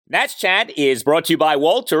Nats Chat is brought to you by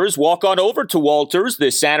Walters. Walk on over to Walters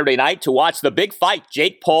this Saturday night to watch the big fight,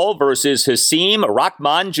 Jake Paul versus Hasim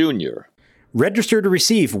Rahman Jr. Register to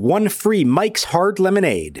receive one free Mike's Hard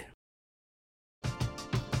Lemonade.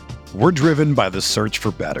 We're driven by the search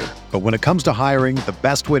for better. But when it comes to hiring, the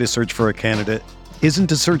best way to search for a candidate isn't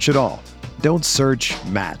to search at all. Don't search,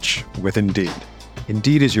 match with Indeed.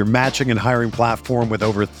 Indeed is your matching and hiring platform with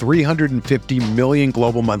over 350 million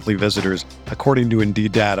global monthly visitors, according to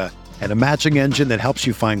Indeed data, and a matching engine that helps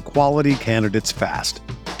you find quality candidates fast.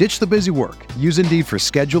 Ditch the busy work. Use Indeed for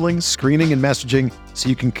scheduling, screening, and messaging so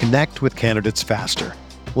you can connect with candidates faster.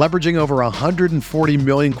 Leveraging over 140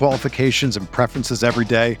 million qualifications and preferences every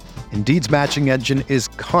day, Indeed's matching engine is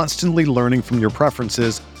constantly learning from your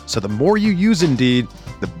preferences, so the more you use Indeed,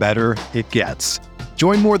 the better it gets.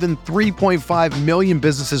 Join more than 3.5 million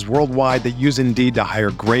businesses worldwide that use Indeed to hire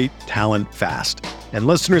great talent fast. And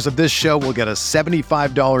listeners of this show will get a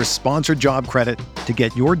 $75 sponsored job credit to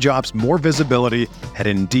get your jobs more visibility at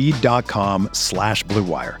Indeed.com/Blue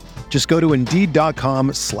Wire. Just go to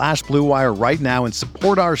Indeed.com/Blue Wire right now and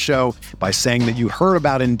support our show by saying that you heard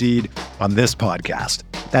about Indeed on this podcast.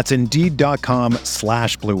 That's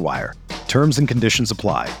Indeed.com/Blue Wire. Terms and conditions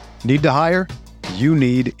apply. Need to hire? You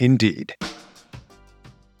need Indeed.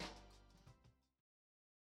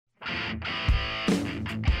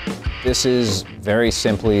 This is very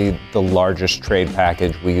simply the largest trade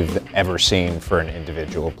package we've ever seen for an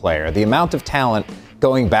individual player. The amount of talent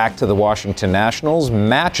going back to the Washington Nationals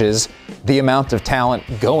matches the amount of talent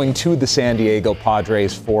going to the San Diego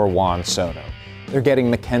Padres for Juan Soto. They're getting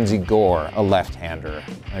Mackenzie Gore, a left-hander.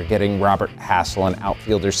 They're getting Robert Hassel, an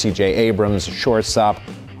outfielder, C.J. Abrams, a shortstop,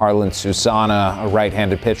 Harlan Susana, a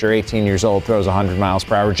right-handed pitcher, 18 years old, throws 100 miles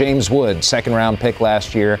per hour. James Wood, second-round pick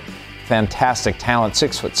last year. Fantastic talent,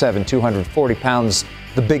 6'7", 240 pounds,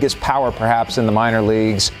 the biggest power perhaps in the minor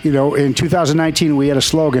leagues. You know, in 2019, we had a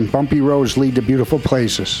slogan, bumpy roads lead to beautiful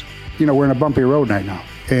places. You know, we're in a bumpy road right now.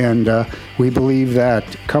 And we believe that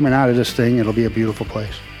coming out of this thing, it'll be a beautiful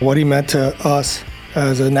place. What he meant to us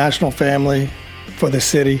as a national family, for the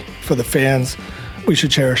city, for the fans, we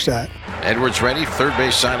should cherish that. Edwards ready, third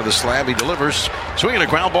base side of the slab. He delivers, swinging a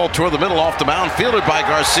ground ball toward the middle, off the mound, fielded by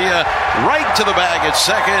Garcia, right to the bag at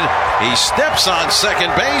second. He steps on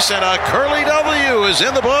second base, and a Curly W is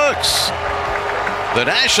in the books. The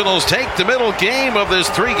Nationals take the middle game of this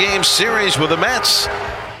three-game series with the Mets.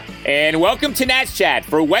 And welcome to Nats Chat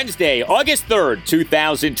for Wednesday, August 3rd,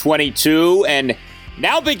 2022. And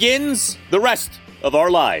now begins the rest of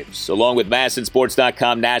our lives. Along with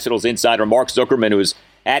MASNsports.com Nationals insider Mark Zuckerman, who is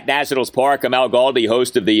at Nationals Park. I'm Al Galdi,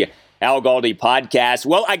 host of the Al Galdi podcast.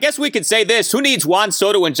 Well, I guess we could say this. Who needs Juan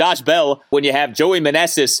Soto and Josh Bell when you have Joey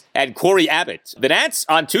Meneses and Corey Abbott? The Nats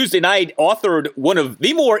on Tuesday night authored one of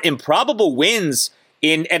the more improbable wins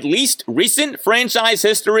in at least recent franchise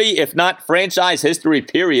history, if not franchise history,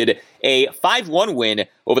 period. A 5-1 win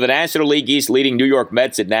over the National League East leading New York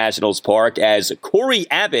Mets at Nationals Park as Corey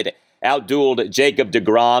Abbott outdueled Jacob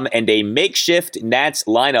deGrom, and a makeshift Nats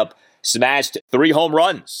lineup smashed 3 home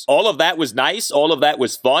runs. All of that was nice. All of that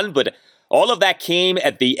was fun. But all of that came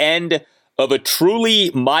at the end of a truly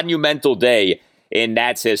monumental day in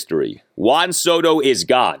Nats history. Juan Soto is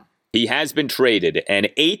gone. He has been traded. An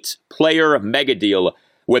 8-player mega deal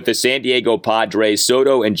with the San Diego Padres.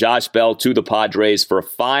 Soto and Josh Bell to the Padres for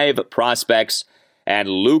 5 prospects and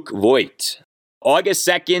Luke Voigt. August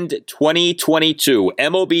 2nd, 2022,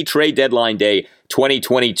 MLB trade deadline day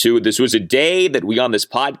 2022. This was a day that we on this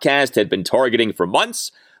podcast had been targeting for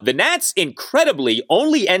months. The Nats incredibly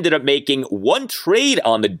only ended up making 1 trade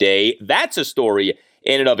on the day. That's a story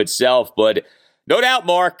in and of itself. But no doubt,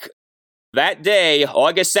 Mark, that day,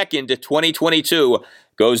 August 2nd, 2022,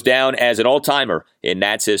 goes down as an all-timer in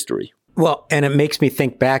Nats history. Well, and it makes me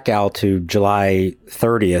think back, Al, to July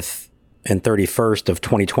 30th and 31st of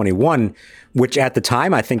 2021, which at the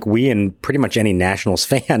time, I think we and pretty much any Nationals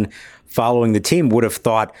fan following the team would have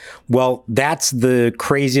thought, well, that's the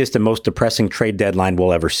craziest and most depressing trade deadline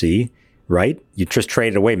we'll ever see, right? You just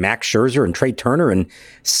traded away Max Scherzer and Trey Turner and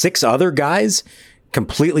 6 other guys,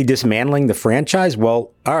 completely dismantling the franchise.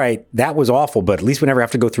 Well, all right, that was awful, but at least we never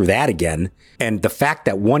have to go through that again. And the fact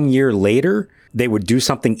that 1 year later, they would do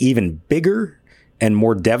something even bigger and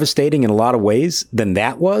more devastating in a lot of ways than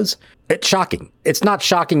that was, it's shocking. It's not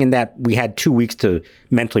shocking in that we had 2 weeks to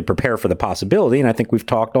mentally prepare for the possibility. And I think we've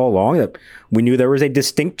talked all along that we knew there was a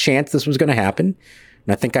distinct chance this was going to happen.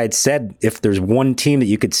 And I think I'd said if there's one team that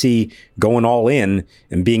you could see going all in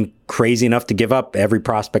and being crazy enough to give up every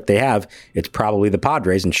prospect they have, it's probably the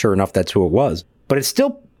Padres. And sure enough, that's who it was. But it's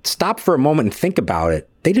still, stop for a moment and think about it.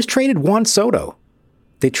 They just traded Juan Soto.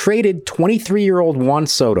 They traded 23-year-old Juan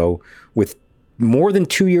Soto with more than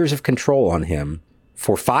 2 years of control on him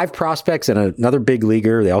for 5 prospects and another big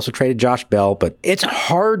leaguer. They also traded Josh Bell, but it's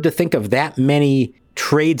hard to think of that many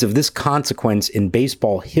trades of this consequence in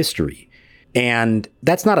baseball history. And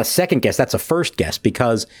that's not a second guess, that's a first guess,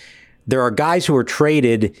 because there are guys who are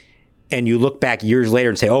traded and you look back years later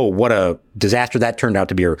and say, oh, what a disaster that turned out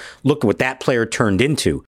to be, or look at what that player turned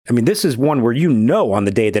into. I mean, this is one where on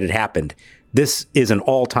the day that it happened, this is an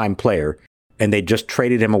all-time player, and they just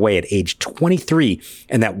traded him away at age 23.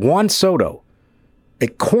 And that Juan Soto, a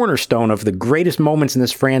cornerstone of the greatest moments in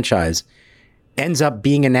this franchise, ends up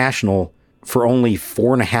being a National for only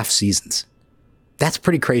 4.5 seasons. That's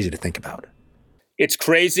pretty crazy to think about. It's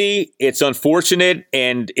crazy, it's unfortunate,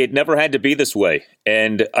 and it never had to be this way.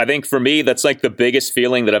 And I think for me, that's like the biggest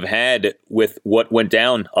feeling that I've had with what went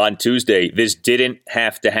down on Tuesday. This didn't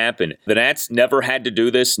have to happen. The Nats never had to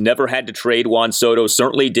do this, never had to trade Juan Soto,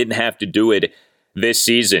 certainly didn't have to do it this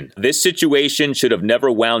season. This situation should have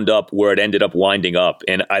never wound up where it ended up winding up.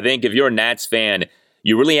 And I think if you're a Nats fan,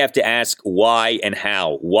 you really have to ask why and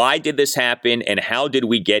how. Why did this happen, and how did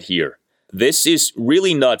we get here? This is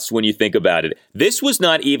really nuts when you think about it. This was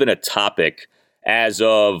not even a topic as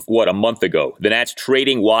of, a month ago. The Nats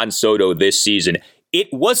trading Juan Soto this season. It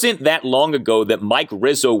wasn't that long ago that Mike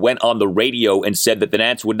Rizzo went on the radio and said that the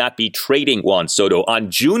Nats would not be trading Juan Soto. On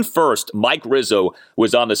June 1st, Mike Rizzo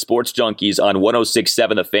was on the Sports Junkies on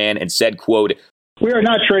 106.7 The Fan and said, quote, "We are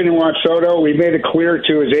not trading Juan Soto. We made it clear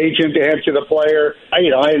to his agent and to the player.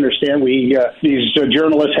 I understand these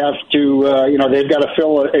journalists have to, they've got to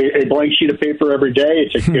fill a blank sheet of paper every day.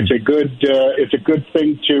 It's a good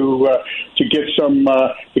thing to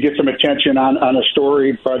get some attention on a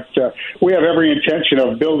story. But we have every intention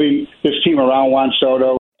of building this team around Juan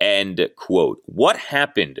Soto." End quote. What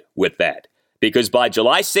happened with that? Because by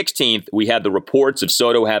July 16th, we had the reports of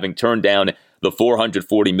Soto having turned down the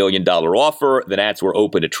 $440 million offer. The Nats were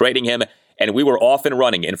open to trading him, and we were off and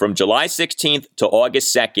running. And from July 16th to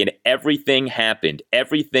August 2nd, everything happened.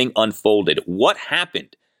 Everything unfolded. What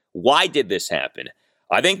happened? Why did this happen?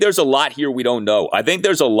 I think there's a lot here we don't know. I think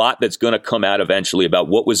there's a lot that's going to come out eventually about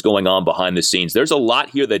what was going on behind the scenes. There's a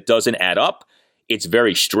lot here that doesn't add up. It's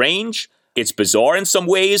very strange. It's bizarre in some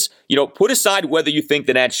ways. Put aside whether you think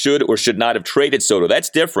the Nats should or should not have traded Soto.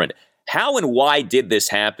 That's different. How and why did this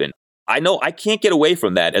happen? I know I can't get away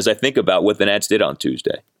from that as I think about what the Nats did on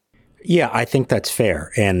Tuesday. Yeah, I think that's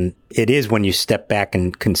fair. And it is, when you step back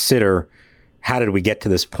and consider how did we get to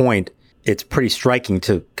this point, it's pretty striking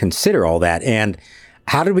to consider all that. And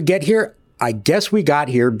how did we get here? I guess we got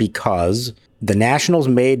here because the Nationals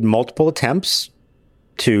made multiple attempts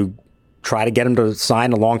to try to get him to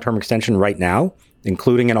sign a long-term extension right now,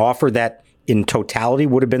 including an offer that in totality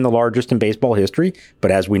would have been the largest in baseball history,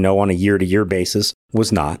 but as we know on a year-to-year basis,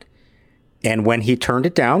 was not. And when he turned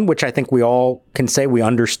it down, which I think we all can say we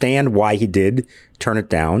understand why he did turn it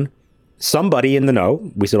down, somebody in the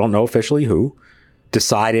know, we still don't know officially who,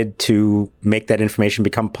 decided to make that information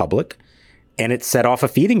become public. And it set off a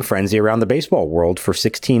feeding frenzy around the baseball world for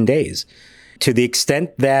 16 days, to the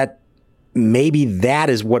extent that maybe that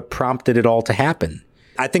is what prompted it all to happen.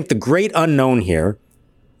 I think the great unknown here,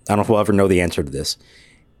 I don't know if we'll ever know the answer to this,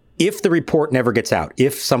 if the report never gets out,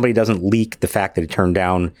 if somebody doesn't leak the fact that he turned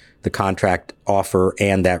down the contract offer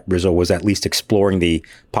and that Rizzo was at least exploring the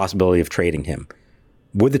possibility of trading him,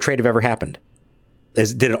 would the trade have ever happened?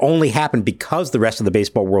 Did it only happen because the rest of the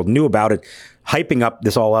baseball world knew about it, hyping up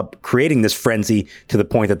this all up, creating this frenzy to the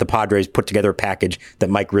point that the Padres put together a package that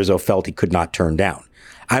Mike Rizzo felt he could not turn down?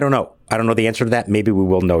 I don't know. I don't know the answer to that. Maybe we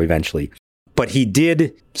will know eventually. But he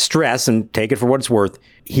did stress, and take it for what it's worth,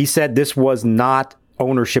 he said this was not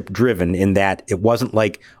ownership driven, in that it wasn't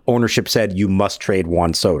like ownership said you must trade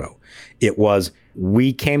Juan Soto. It was,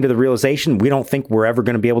 we came to the realization we don't think we're ever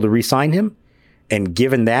going to be able to re-sign him. And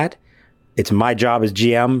given that, it's my job as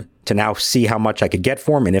GM to now see how much I could get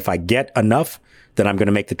for him. And if I get enough, then I'm going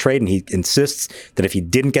to make the trade. And he insists that if he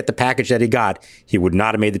didn't get the package that he got, he would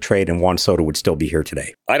not have made the trade and Juan Soto would still be here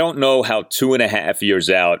today. I don't know how 2.5 years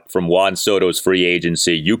out from Juan Soto's free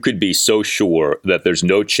agency, you could be so sure that there's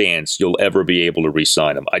no chance you'll ever be able to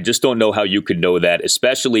re-sign him. I just don't know how you could know that,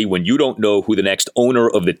 especially when you don't know who the next owner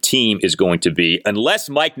of the team is going to be, unless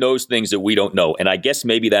Mike knows things that we don't know. And I guess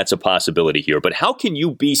maybe that's a possibility here. But how can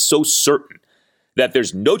you be so certain that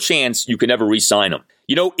there's no chance you can ever re-sign him?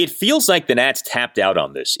 It feels like the Nats tapped out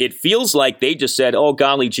on this. It feels like they just said, oh,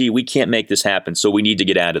 golly gee, we can't make this happen, so we need to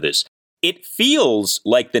get out of this. It feels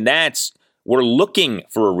like the Nats were looking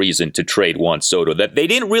for a reason to trade Juan Soto, that they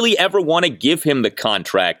didn't really ever want to give him the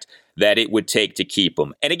contract that it would take to keep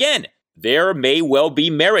him. And again, there may well be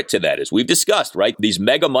merit to that, as we've discussed, right? These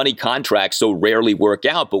mega money contracts so rarely work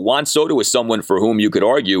out, but Juan Soto is someone for whom you could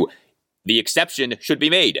argue the exception should be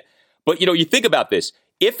made. But, you think about this.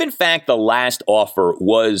 If, in fact, the last offer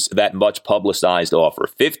was that much publicized offer,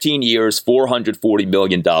 15 years, $440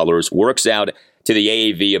 million, works out to the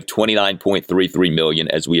AAV of $29.33 million.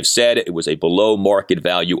 As we have said, it was a below market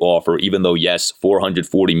value offer, even though, yes,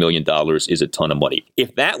 $440 million is a ton of money.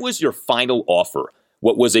 If that was your final offer,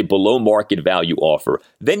 what was a below market value offer,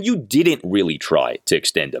 then you didn't really try to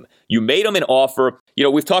extend him. You made him an offer.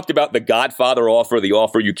 We've talked about the Godfather offer, the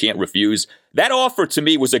offer you can't refuse. That offer to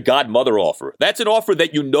me was a Godmother offer. That's an offer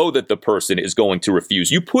that you know that the person is going to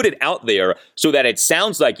refuse. You put it out there so that it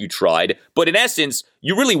sounds like you tried, but in essence,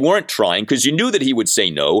 you really weren't trying because you knew that he would say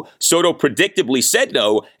no. Soto predictably said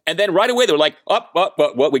no, and then right away they're like,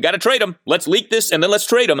 we got to trade him. Let's leak this, and then let's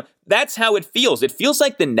trade him. That's how it feels. It feels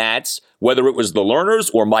like the Nats, whether it was the Lerners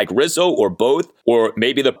or Mike Rizzo or both, or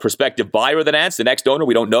maybe the prospective buyer of the Nats, the next owner,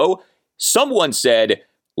 we don't know. Someone said,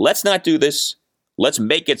 let's not do this. Let's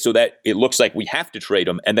make it so that it looks like we have to trade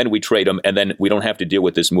him, and then we trade him, and then we don't have to deal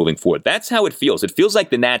with this moving forward. That's how it feels. It feels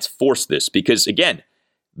like the Nats forced this because, again,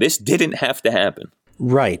 this didn't have to happen.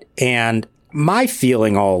 Right. And my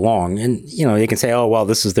feeling all along, and, you can say, oh, well,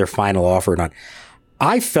 this is their final offer or not.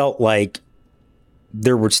 I felt like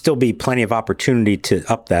there would still be plenty of opportunity to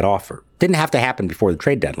up that offer. Didn't have to happen before the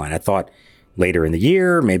trade deadline. I thought later in the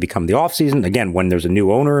year, maybe come the offseason, again, when there's a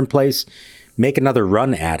new owner in place, make another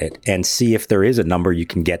run at it and see if there is a number you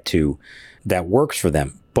can get to that works for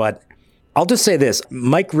them. But I'll just say this.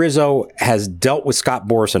 Mike Rizzo has dealt with Scott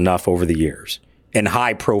Boras enough over the years in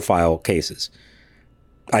high profile cases,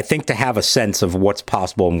 I think, to have a sense of what's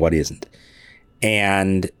possible and what isn't.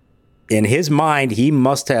 And in his mind, he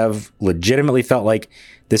must have legitimately felt like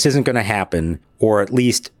this isn't going to happen, or at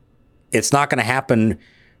least it's not going to happen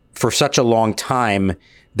for such a long time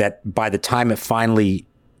that by the time it finally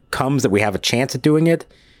comes that we have a chance at doing it,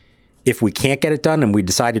 if we can't get it done and we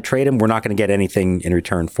decide to trade him, we're not going to get anything in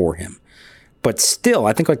return for him. But still,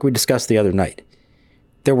 I think like we discussed the other night,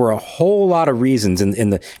 there were a whole lot of reasons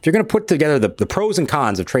if you're going to put together the pros and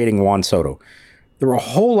cons of trading Juan Soto, there were a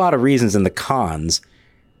whole lot of reasons in the cons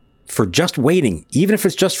for just waiting, even if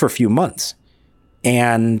it's just for a few months.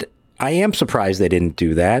 And I am surprised they didn't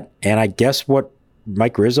do that. And I guess what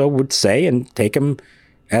Mike Rizzo would say, and take him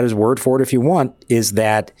at his word for it if you want, is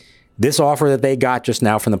that this offer that they got just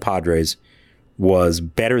now from the Padres was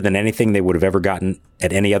better than anything they would have ever gotten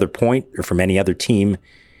at any other point or from any other team.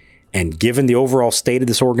 And given the overall state of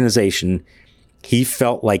this organization, he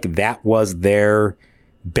felt like that was their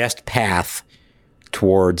best path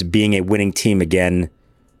towards being a winning team again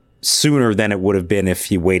sooner than it would have been if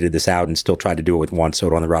he waited this out and still tried to do it with Juan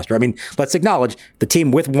Soto on the roster. I mean, let's acknowledge the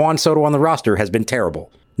team with Juan Soto on the roster has been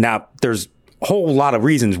terrible. Now, there's a whole lot of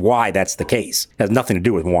reasons why that's the case. It has nothing to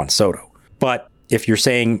do with Juan Soto. But if you're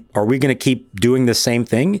saying, are we going to keep doing the same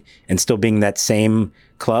thing and still being that same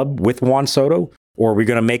club with Juan Soto? Or are we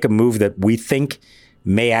going to make a move that we think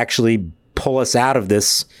may actually pull us out of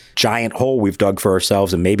this giant hole we've dug for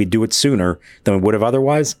ourselves and maybe do it sooner than we would have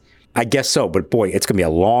otherwise? I guess so. But boy, it's going to be a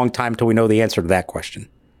long time till we know the answer to that question.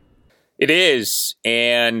 It is,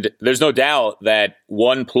 and there's no doubt that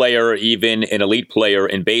one player, even an elite player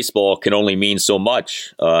in baseball, can only mean so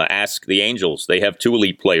much. Ask the Angels. They have two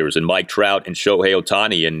elite players in Mike Trout and Shohei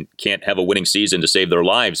Ohtani and can't have a winning season to save their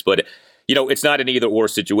lives. But, it's not an either-or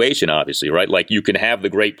situation, obviously, right? Like, you can have the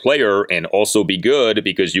great player and also be good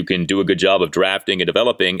because you can do a good job of drafting and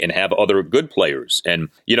developing and have other good players. And,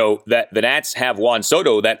 that the Nats have Juan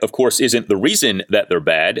Soto, that, of course, isn't the reason that they're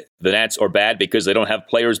bad. The Nats are bad because they don't have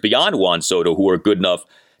players beyond Juan Soto who are good enough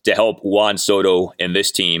to help Juan Soto and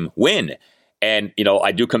this team win. And,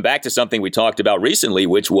 I do come back to something we talked about recently,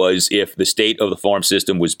 which was if the state of the farm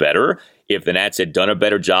system was better, if the Nats had done a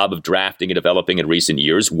better job of drafting and developing in recent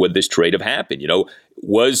years, would this trade have happened?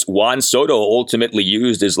 Was Juan Soto ultimately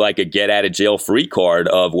used as like a get out of jail free card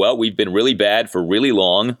of, well, we've been really bad for really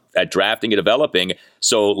long at drafting and developing,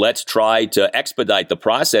 so let's try to expedite the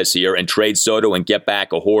process here and trade Soto and get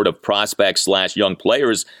back a horde of prospects / young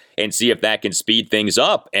players and see if that can speed things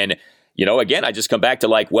up. And, again, I just come back to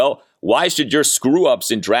like, well, why should your screw-ups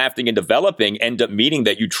in drafting and developing end up meaning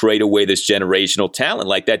that you trade away this generational talent?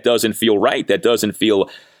 Like, that doesn't feel right. That doesn't feel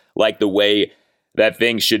like the way that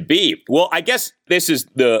things should be. Well, I guess this is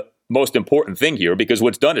the most important thing here because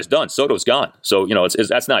what's done is done. Soto's gone. So,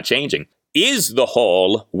 that's not changing. Is the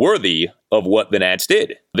haul worthy of what the Nats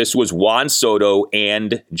did? This was Juan Soto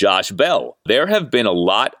and Josh Bell. There have been a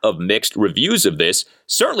lot of mixed reviews of this.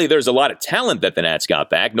 Certainly, there's a lot of talent that the Nats got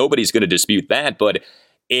back. Nobody's going to dispute that, but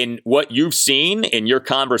in what you've seen in your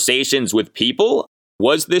conversations with people,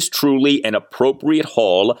 was this truly an appropriate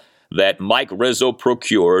haul that Mike Rizzo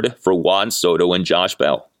procured for Juan Soto and Josh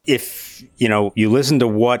Bell? If, you listen to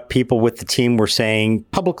what people with the team were saying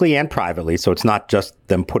publicly and privately, so it's not just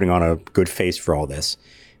them putting on a good face for all this,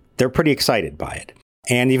 they're pretty excited by it.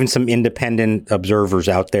 And even some independent observers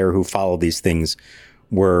out there who follow these things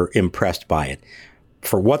were impressed by it.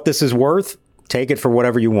 For what this is worth, take it for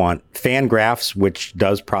whatever you want. Fangraphs, which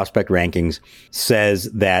does prospect rankings, says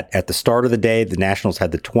that at the start of the day, the Nationals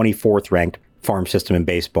had the 24th ranked farm system in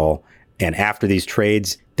baseball. And after these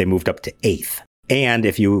trades, they moved up to 8th. And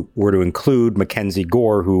if you were to include Mackenzie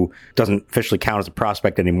Gore, who doesn't officially count as a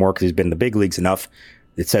prospect anymore because he's been in the big leagues enough,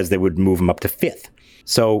 it says they would move him up to 5th.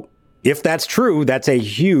 So if that's true, that's a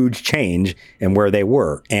huge change in where they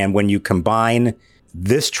were. And when you combine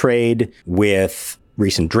this trade with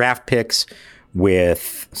recent draft picks,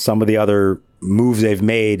 with some of the other moves they've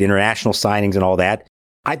made, international signings and all that,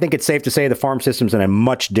 I think it's safe to say the farm system's in a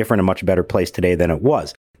much different and much better place today than it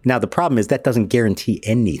was. Now, the problem is that doesn't guarantee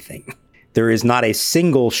anything. There is not a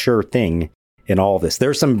single sure thing in all this.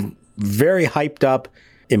 There's some very hyped up,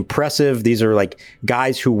 impressive. These are like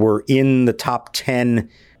guys who were in the top 10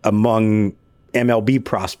 among MLB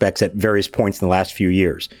prospects at various points in the last few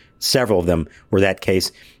years. Several of them were that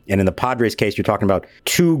case. And in the Padres case, you're talking about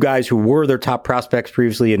 2 guys who were their top prospects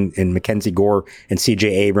previously in Mackenzie Gore and CJ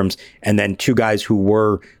Abrams, and then 2 guys who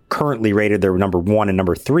were currently rated their number 1 and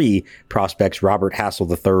number 3 prospects, Robert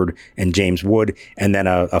Hassel III and James Wood, and then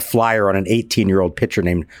a flyer on an 18-year-old pitcher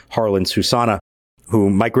named Harlan Susana, who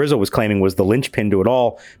Mike Rizzo was claiming was the linchpin to it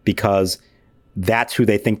all because that's who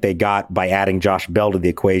they think they got by adding Josh Bell to the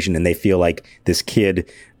equation, and they feel like this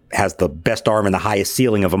kid has the best arm and the highest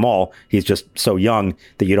ceiling of them all. He's just so young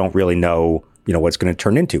that you don't really know, what it's going to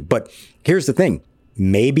turn into. But here's the thing.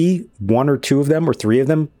 Maybe 1 or 2 of them or 3 of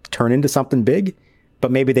them turn into something big,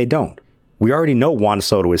 but maybe they don't. We already know Juan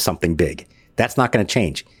Soto is something big. That's not going to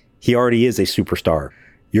change. He already is a superstar.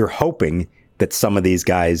 You're hoping that some of these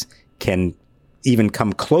guys can even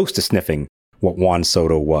come close to sniffing what Juan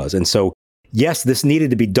Soto was. And so, yes, this needed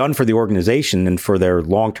to be done for the organization and for their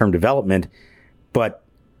long-term development, but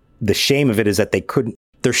the shame of it is that they couldn't.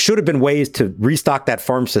 There should have been ways to restock that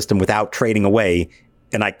farm system without trading away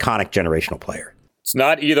an iconic generational player. It's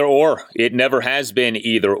not either or. It never has been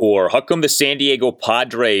either or. How come the San Diego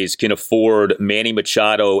Padres can afford Manny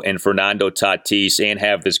Machado and Fernando Tatis and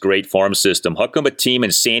have this great farm system? How come a team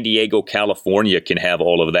in San Diego, California can have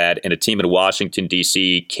all of that and a team in Washington,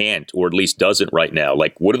 D.C. can't, or at least doesn't right now?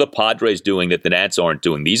 Like, what are the Padres doing that the Nats aren't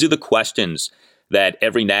doing? These are the questions that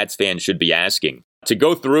every Nats fan should be asking. To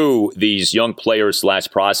go through these young players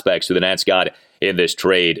 / prospects who the Nats got in this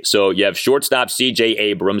trade. So you have shortstop CJ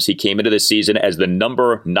Abrams. He came into the season as the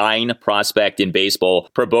number 9 prospect in baseball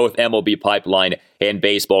per both MLB Pipeline and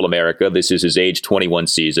Baseball America. This is his age 21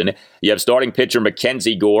 season. You have starting pitcher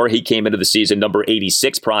Mackenzie Gore. He came into the season number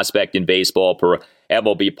 86 prospect in baseball per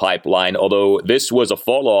MLB Pipeline, although this was a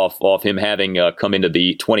fall off him having come into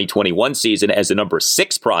the 2021 season as the number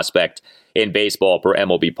 6 prospect in baseball per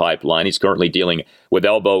MLB Pipeline. He's currently dealing with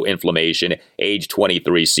elbow inflammation, age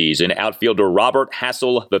 23 season. Outfielder Robert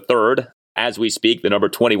Hassel III, as we speak, the number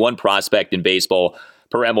 21 prospect in baseball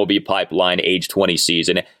per MLB Pipeline, age 20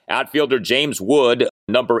 season. Outfielder James Wood,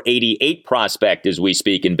 number 88 prospect as we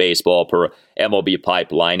speak in baseball per MLB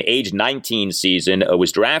Pipeline, age 19 season,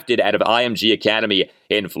 was drafted out of IMG Academy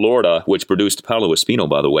in Florida, which produced Paolo Espino,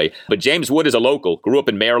 by the way. But James Wood is a local, grew up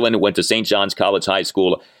in Maryland, went to St. John's College High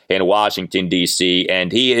School in Washington, D.C.,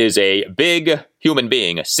 and he is a big human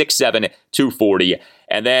being, 6'7", 240.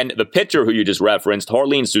 And then the pitcher who you just referenced,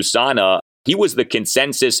 Harlan Susana, he was the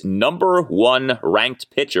consensus number 1 ranked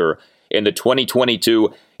pitcher in the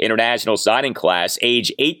 2022 international signing class,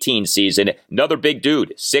 age 18 season. Another big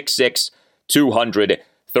dude, 6'6",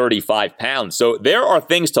 235 pounds. So there are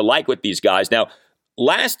things to like with these guys. Now,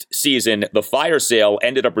 last season, the fire sale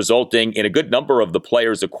ended up resulting in a good number of the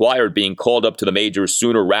players acquired being called up to the majors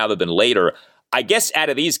sooner rather than later. I guess out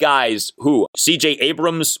of these guys, CJ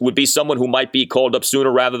Abrams would be someone who might be called up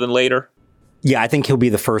sooner rather than later? Yeah, I think he'll be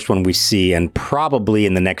the first one we see, and probably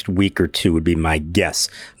in the next week or 2 would be my guess.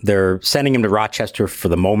 They're sending him to Rochester for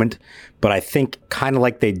the moment, But I think kind of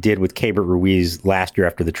like they did with Keibert Ruiz last year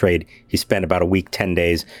after the trade, he spent about a week, 10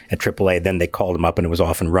 days at AAA. Then they called him up and it was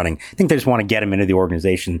off and running. I think they just want to get him into the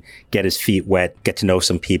organization, get his feet wet, get to know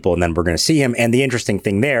some people, and then we're going to see him. And the interesting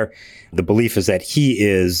thing there, the belief is that he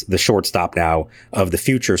is the shortstop now of the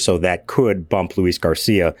future. So that could bump Luis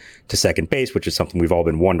Garcia to second base, which is something we've all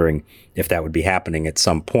been wondering if that would be happening at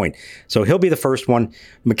some point. So he'll be the first one.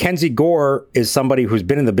 Mackenzie Gore is somebody who's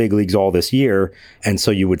been in the big leagues all this year. And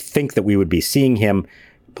so you would think that we would be seeing him.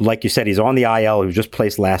 Like you said, he's on the IL. He was just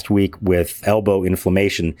placed last week with elbow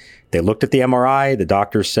inflammation. They looked at the MRI. The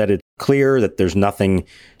doctors said it's clear that there's nothing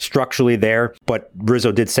structurally there. But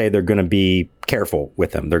Rizzo did say they're going to be careful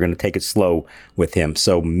with him. They're going to take it slow with him.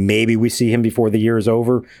 So maybe we see him before the year is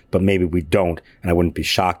over, but maybe we don't. And I wouldn't be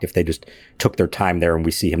shocked if they just took their time there and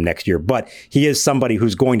we see him next year. But he is somebody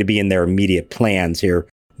who's going to be in their immediate plans here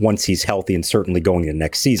once he's healthy and certainly going into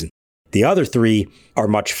next season. The other three are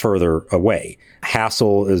much further away.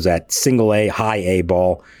 Hassel is at single A, high A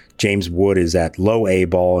ball. James Wood is at low A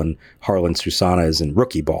ball, and Harlan Susana is in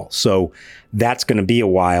rookie ball. So that's going to be a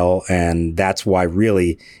while, and that's why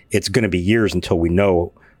really it's going to be years until we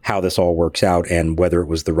know how this all works out and whether it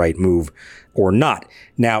was the right move or not.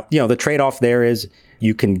 Now, the trade-off there is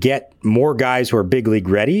you can get more guys who are big league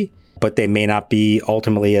ready, but they may not be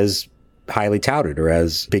ultimately as highly touted or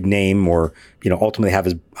as big name or, ultimately have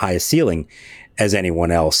as high a ceiling as anyone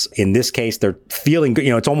else. In this case, they're feeling good.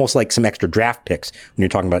 It's almost like some extra draft picks when you're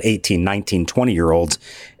talking about 18, 19, 20-year-olds.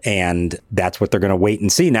 And that's what they're going to wait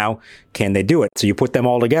and see now. Can they do it? So you put them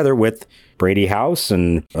all together with Brady House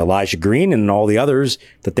and Elijah Green and all the others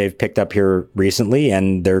that they've picked up here recently.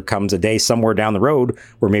 And there comes a day somewhere down the road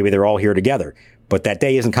where maybe they're all here together. But that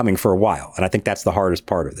day isn't coming for a while. And I think that's the hardest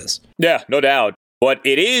part of this. Yeah, no doubt. But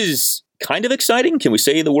it is kind of exciting. Can we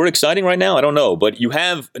say the word exciting right now? I don't know. But you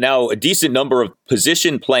have now a decent number of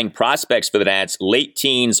position playing prospects for the Nats, late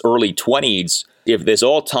teens, early 20s. If this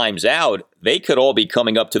all times out, they could all be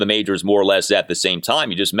coming up to the majors more or less at the same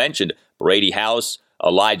time. You just mentioned Brady House,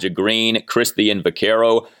 Elijah Green, Christian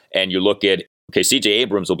Vaquero, and you look at C.J.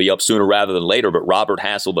 Abrams will be up sooner rather than later, but Robert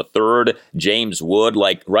Hassel III, James Wood,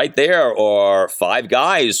 right there are five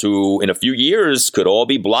guys who in a few years could all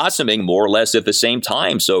be blossoming more or less at the same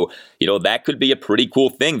time. So, that could be a pretty cool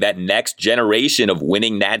thing. That next generation of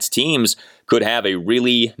winning Nats teams could have a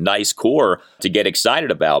really nice core to get excited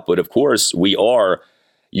about. But of course, we are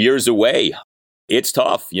years away. It's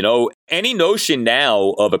tough. Any notion now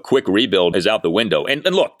of a quick rebuild is out the window. And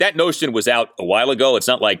look, that notion was out a while ago. It's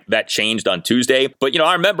not like that changed on Tuesday. But,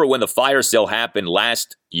 I remember when the fire sale happened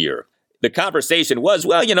last year, the conversation was,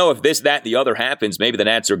 well, if this, that, and the other happens, maybe the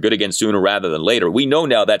Nats are good again sooner rather than later. We know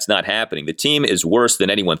now that's not happening. The team is worse than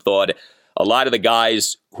anyone thought. A lot of the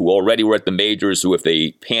guys who already were at the majors, who if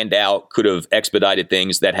they panned out, could have expedited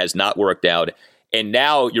things, that has not worked out. And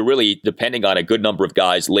now you're really depending on a good number of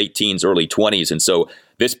guys, late teens, early 20s. And so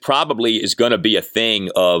this probably is going to be a thing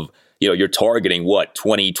of, you're targeting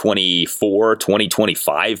 2024,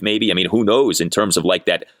 2025 maybe? I mean, who knows in terms of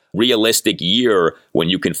that realistic year when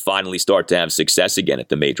you can finally start to have success again at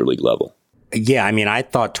the major league level. Yeah, I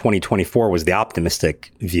thought 2024 was the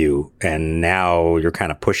optimistic view. And now you're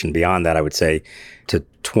kind of pushing beyond that, I would say, to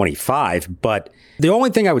 25. But the only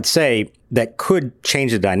thing I would say that could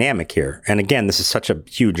change the dynamic here, and again, this is such a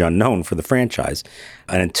huge unknown for the franchise,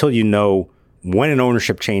 and until you know when an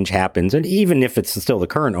ownership change happens, and even if it's still the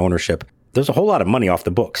current ownership, there's a whole lot of money off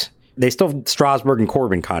the books. They still have Strasburg and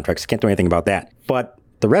Corbin contracts. Can't do anything about that. But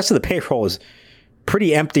the rest of the payroll is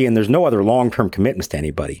pretty empty, and there's no other long-term commitments to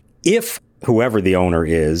anybody. If whoever the owner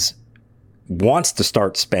is wants to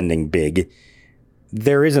start spending big,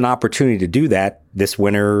 there is an opportunity to do that this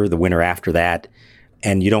winter, the winter after that,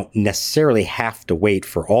 and you don't necessarily have to wait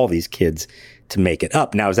for all these kids to make it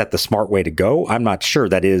up. Now, is that the smart way to go? I'm not sure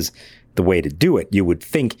that is the way to do it. You would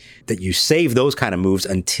think that you save those kind of moves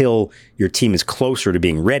until your team is closer to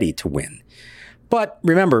being ready to win. But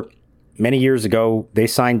remember, many years ago, they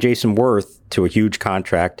signed Jason Worth to a huge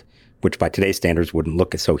contract, which by today's standards wouldn't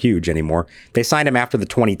look so huge anymore. They signed him after the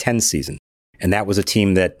 2010 season, and that was a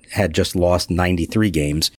team that had just lost 93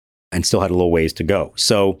 games and still had a little ways to go.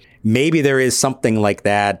 So maybe there is something like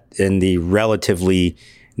that in the relatively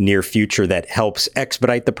near future that helps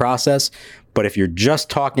expedite the process. But if you're just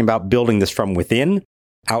talking about building this from within,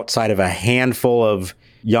 outside of a handful of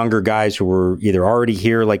younger guys who were either already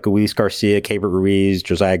here, like Luis Garcia, Keibert Ruiz,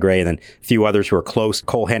 Josiah Gray, and then a few others who are close,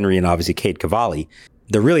 Cole Henry and obviously Cade Cavalli,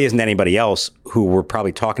 there really isn't anybody else who we're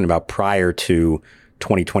probably talking about prior to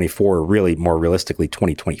 2024, or really more realistically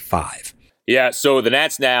 2025. Yeah, so the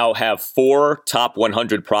Nats now have 4 top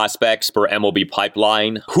 100 prospects per MLB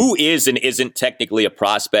pipeline. Who is and isn't technically a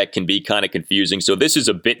prospect can be kind of confusing, so this is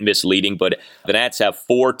a bit misleading, but the Nats have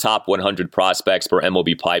 4 top 100 prospects per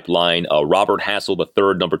MLB pipeline. Robert Hassel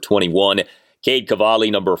III, number 21, Cade Cavalli,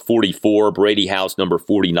 number 44, Brady House, number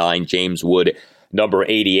 49, James Wood, number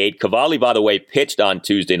 88. Cavalli, by the way, pitched on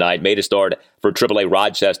Tuesday night, made a start for AAA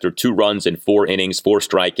Rochester, 2 runs in 4 innings, 4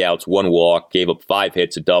 strikeouts, 1 walk, gave up 5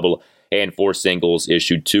 hits, a double, and 4 singles,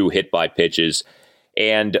 issued 2 hit-by pitches,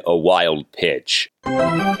 and a wild pitch.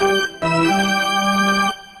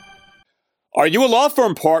 Are you a law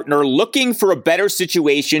firm partner looking for a better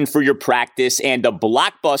situation for your practice and a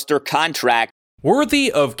blockbuster contract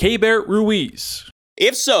worthy of K-Bert Ruiz?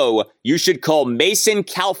 If so, you should call Mason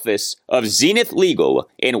Kalfas of Zenith Legal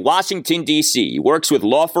in Washington, D.C. He works with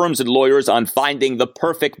law firms and lawyers on finding the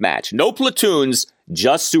perfect match. No platoons,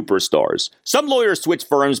 just superstars. Some lawyers switch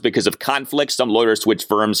firms because of conflict. Some lawyers switch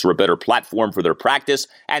firms for a better platform for their practice.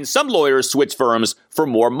 And some lawyers switch firms for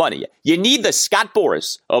more money. You need the Scott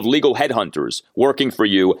Boras of legal headhunters working for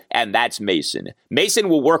you, and that's Mason. Mason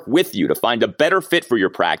will work with you to find a better fit for your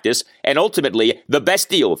practice and ultimately the best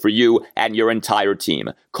deal for you and your entire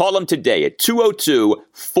team. Call him today at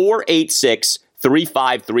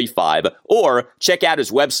 202-486-3535 or check out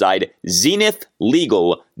his website,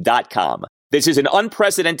 zenithlegal.com. This is an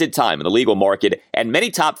unprecedented time in the legal market, and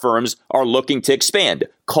many top firms are looking to expand.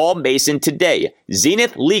 Call Mason today.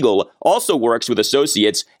 Zenith Legal also works with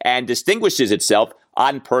associates and distinguishes itself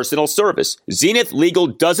on personal service. Zenith Legal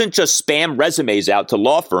doesn't just spam resumes out to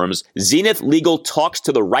law firms. Zenith Legal talks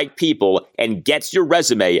to the right people and gets your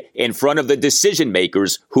resume in front of the decision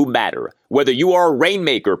makers who matter. Whether you are a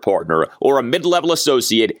Rainmaker partner or a mid-level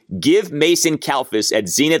associate, give Mason Kalfas at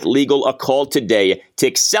Zenith Legal a call today to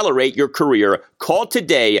accelerate your career. Call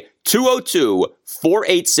today,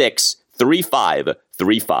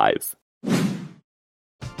 202-486-3535.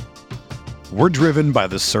 We're driven by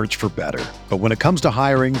the search for better. But when it comes to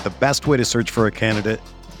hiring, the best way to search for a candidate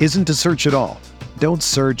isn't to search at all. Don't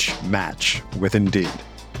search, match with Indeed.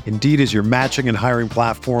 Indeed is your matching and hiring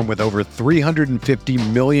platform with over 350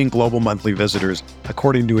 million global monthly visitors,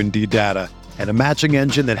 according to Indeed data, and a matching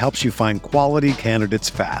engine that helps you find quality candidates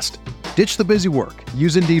fast. Ditch the busy work.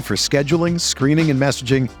 Use Indeed for scheduling, screening, and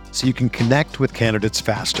messaging so you can connect with candidates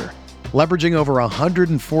faster. Leveraging over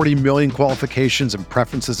 140 million qualifications and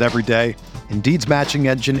preferences every day, Indeed's matching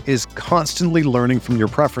engine is constantly learning from your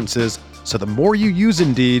preferences, so the more you use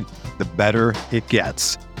Indeed, the better it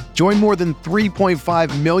gets. Join more than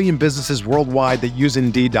 3.5 million businesses worldwide that use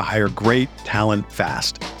Indeed to hire great talent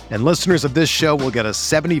fast. And listeners of this show will get a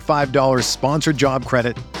 $75 sponsored job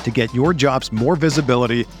credit to get your jobs more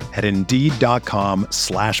visibility at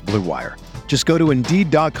Indeed.com/Blue Wire. Just go to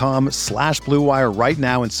Indeed.com/Blue Wire right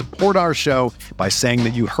now and support our show by saying that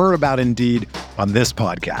you heard about Indeed on this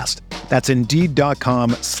podcast. That's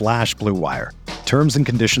Indeed.com/Blue Wire. Terms and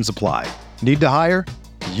conditions apply. Need to hire?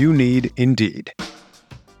 You need Indeed.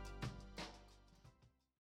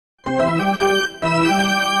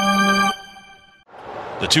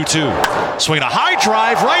 The 2-2. Swinging a high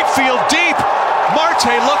drive, right field deep.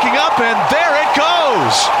 Marte looking up, and there it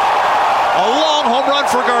goes. A long home run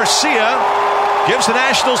for Garcia. Gives the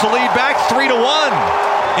Nationals the lead back 3-1.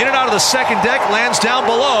 In and out of the second deck, lands down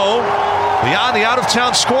below. Beyond the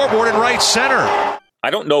out-of-town scoreboard in right center. I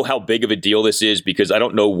don't know how big of a deal this is because I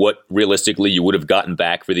don't know what realistically you would have gotten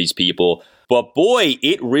back for these people. But boy,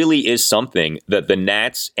 it really is something that the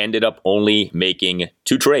Nats ended up only making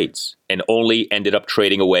 2 trades and only ended up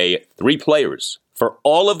trading away 3 players. For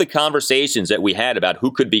all of the conversations that we had about who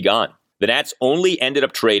could be gone, the Nats only ended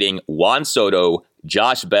up trading Juan Soto,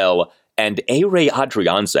 Josh Bell, and A-Ray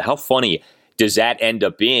Adrianza. How funny does that end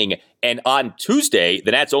up being? And on Tuesday,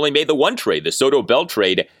 the Nats only made the 1 trade, the Soto-Bell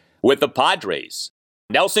trade with the Padres.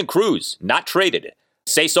 Nelson Cruz, not traded.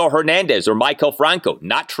 Cesar Hernandez or Michael Franco,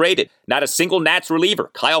 not traded. Not a single Nats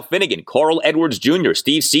reliever. Kyle Finnegan, Carl Edwards Jr.,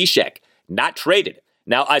 Steve Cishek, not traded.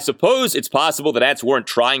 Now, I suppose it's possible the Nats weren't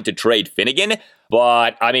trying to trade Finnegan,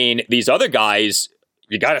 but, I mean, these other guys,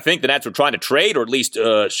 you got to think the Nats were trying to trade, or at least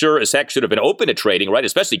sure as heck should have been open to trading, right?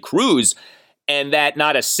 Especially Cruz, and that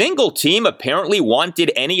not a single team apparently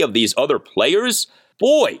wanted any of these other players.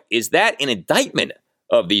 Boy, is that an indictment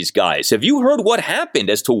of these guys. Have you heard what happened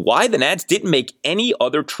as to why the Nats didn't make any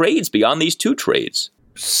other trades beyond these 2 trades?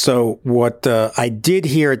 So what I did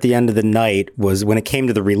hear at the end of the night was when it came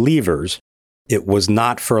to the relievers, it was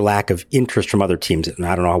not for lack of interest from other teams. And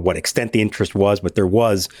I don't know what extent the interest was, but there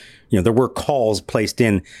was, there were calls placed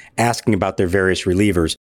in asking about their various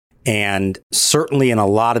relievers. And certainly in a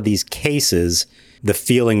lot of these cases, the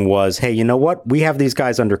feeling was, hey, you know what? We have these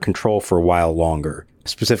guys under control for a while longer,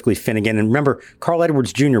 specifically Finnegan. And remember, Carl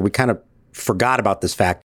Edwards Jr., we kind of forgot about this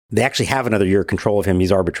fact. They actually have another year of control of him.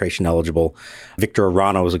 He's arbitration eligible. Victor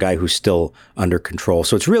Arano is a guy who's still under control.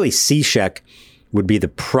 So it's really Cishek would be the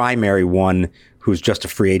primary one who's just a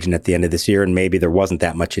free agent at the end of this year. And maybe there wasn't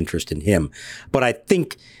that much interest in him. But I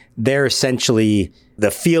think they're essentially,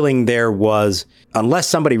 the feeling there was, unless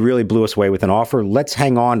somebody really blew us away with an offer, let's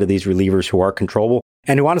hang on to these relievers who are controllable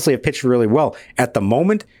and who honestly have pitched really well. At the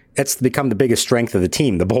moment, it's become the biggest strength of the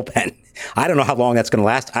team, the bullpen. I don't know how long that's going to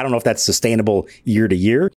last. I don't know if that's sustainable year to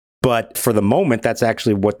year. But for the moment, that's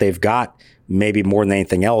actually what they've got, maybe more than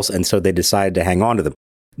anything else. And so they decided to hang on to them.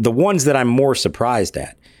 The ones that I'm more surprised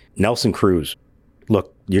at, Nelson Cruz.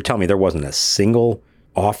 Look, you're telling me there wasn't a single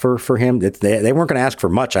offer for him? They weren't going to ask for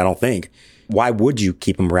much, I don't think. Why would you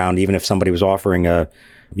keep him around even if somebody was offering a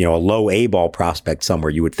low A-ball prospect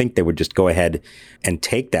somewhere? You would think they would just go ahead and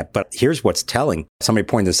take that. But here's what's telling. Somebody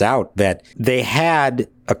pointed this out, that they had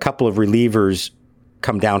a couple of relievers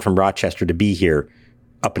come down from Rochester to be here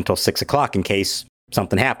up until 6 o'clock in case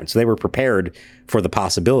something happened. So they were prepared for the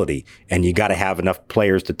possibility, and you got to have enough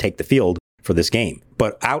players to take the field for this game.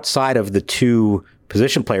 But outside of the two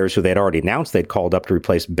position players who they'd already announced they'd called up to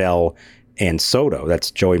replace Bell and Soto,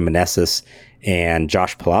 that's Joey Meneses and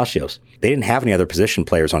Josh Palacios, they didn't have any other position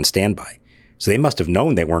players on standby. So they must have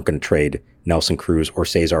known they weren't going to trade Nelson Cruz or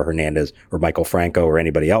Cesar Hernandez or Michael Franco or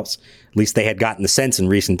anybody else. At least they had gotten the sense in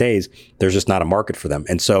recent days there's just not a market for them.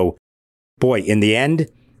 And so, boy, in the end,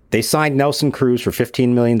 they signed Nelson Cruz for $15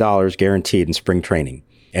 million guaranteed in spring training.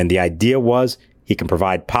 And the idea was he can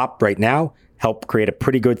provide pop right now, help create a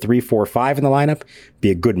pretty good 3-4-5 in the lineup, be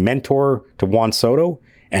a good mentor to Juan Soto,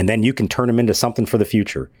 and then you can turn him into something for the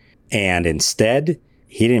future. And instead,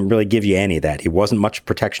 he didn't really give you any of that. He wasn't much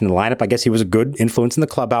protection in the lineup. I guess he was a good influence in the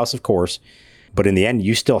clubhouse, of course. But in the end,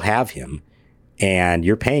 you still have him, and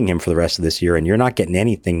you're paying him for the rest of this year, and you're not getting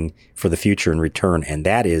anything for the future in return. And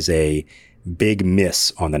that is a big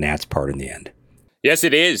miss on the Nats' part in the end. Yes,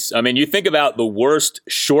 it is. I mean, you think about the worst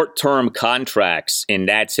short-term contracts in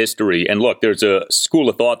Nats history. And look, there's a school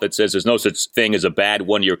of thought that says there's no such thing as a bad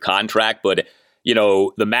one-year contract. But,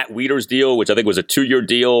 the Matt Wieters deal, which I think was a 2-year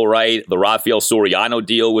deal, right? The Rafael Soriano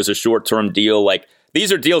deal was a short-term deal. Like,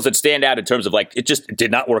 these are deals that stand out in terms of, like, it just did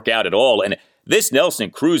not work out at all. And this Nelson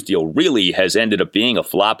Cruz deal really has ended up being a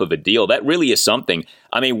flop of a deal. That really is something.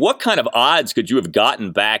 I mean, what kind of odds could you have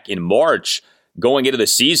gotten back in March going into the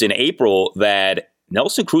season, April, that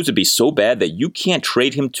Nelson Cruz would be so bad that you can't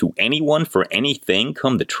trade him to anyone for anything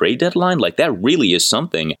come the trade deadline? Like, that really is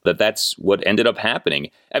something that's what ended up happening.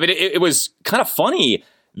 I mean, it was kind of funny.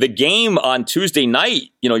 The game on Tuesday night,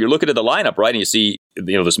 you're looking at the lineup, right? And you see,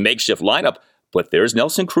 this makeshift lineup. But there's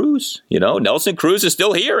Nelson Cruz. Nelson Cruz is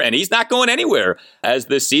still here, and he's not going anywhere as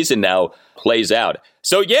this season now plays out.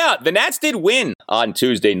 So, yeah, the Nats did win on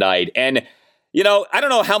Tuesday night. And, I don't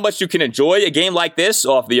know how much you can enjoy a game like this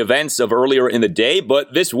off the events of earlier in the day,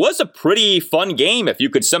 but this was a pretty fun game if you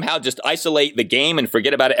could somehow just isolate the game and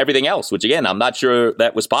forget about everything else, which, again, I'm not sure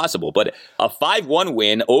that was possible. But a 5-1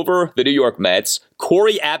 win over the New York Mets.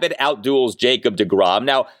 Corey Abbott outduels Jacob deGrom.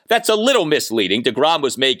 Now, that's a little misleading. deGrom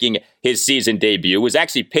was making his season debut, was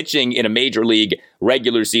actually pitching in a major league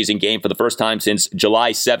regular season game for the first time since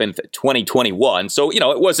July 7th, 2021. So,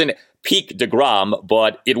 it wasn't peak deGrom,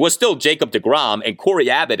 but it was still Jacob deGrom, and Corey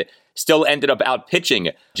Abbott still ended up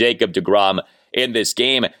outpitching Jacob deGrom in this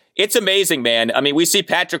game. It's amazing, man. I mean, we see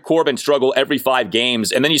Patrick Corbin struggle every 5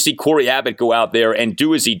 games, and then you see Corey Abbott go out there and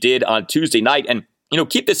do as he did on Tuesday night. And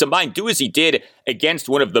keep this in mind, do as he did against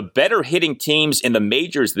one of the better hitting teams in the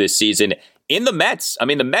majors this season in the Mets. I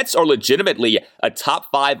mean, the Mets are legitimately a top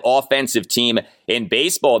 5 offensive team in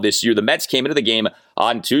baseball this year. The Mets came into the game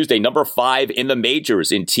on Tuesday, number 5 in the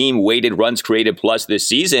majors in team weighted runs created plus this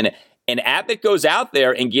season. And Abbott goes out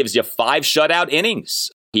there and gives you 5 shutout innings.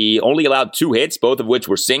 He only allowed 2 hits, both of which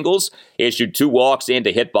were singles, issued 2 walks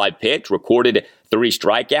into hit by pitch, recorded 3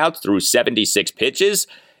 strikeouts through 76 pitches.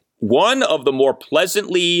 One of the more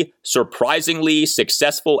pleasantly, surprisingly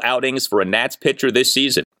successful outings for a Nats pitcher this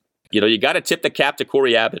season. You got to tip the cap to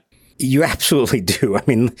Corey Abbott. You absolutely do. I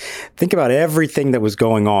mean, think about everything that was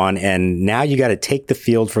going on, and now you got to take the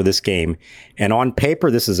field for this game. And on paper,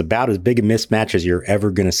 this is about as big a mismatch as you're ever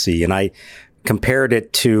going to see. And I compared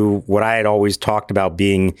it to what I had always talked about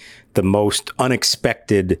being the most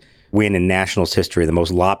unexpected win in Nationals history, the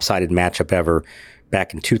most lopsided matchup ever,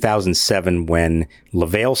 back in 2007 when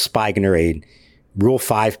LaVale Spigner, a Rule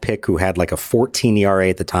 5 pick who had like a 14 ERA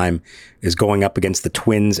at the time is going up against the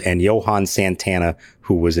Twins and Johan Santana,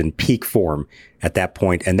 who was in peak form at that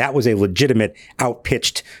point. And that was a legitimate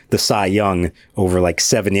outpitched the Cy Young over like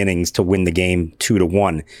 7 innings to win the game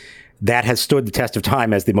 2-1. That has stood the test of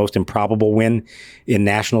time as the most improbable win in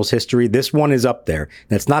Nationals history. This one is up there.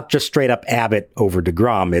 And it's not just straight up Abbott over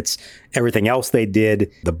DeGrom. It's everything else they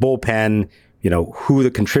did, the bullpen, who the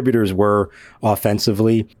contributors were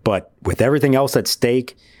offensively. But with everything else at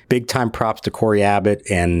stake, big time props to Corey Abbott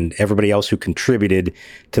and everybody else who contributed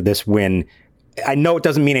to this win. I know it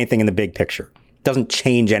doesn't mean anything in the big picture. It doesn't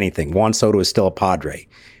change anything. Juan Soto is still a Padre.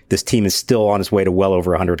 This team is still on its way to well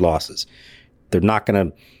over 100 losses. They're not going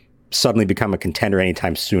to suddenly become a contender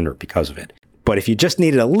anytime sooner because of it. But if you just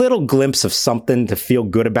needed a little glimpse of something to feel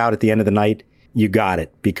good about at the end of the night, you got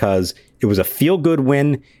it, because it was a feel-good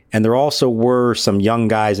win, and there also were some young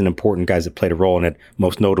guys and important guys that played a role in it,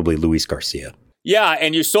 most notably Luis Garcia. Yeah,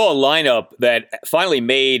 and you saw a lineup that finally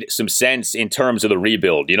made some sense in terms of the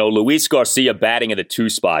rebuild. Luis Garcia batting in the 2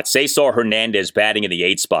 spot, Cesar Hernandez batting in the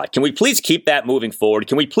 8 spot. Can we please keep that moving forward?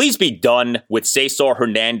 Can we please be done with Cesar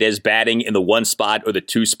Hernandez batting in the 1 spot or the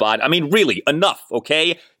 2 spot? I mean, really, enough,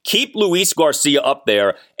 okay? Keep Luis Garcia up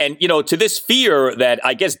there. And, to this fear that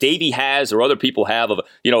I guess Davey has or other people have of,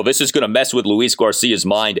 this is going to mess with Luis Garcia's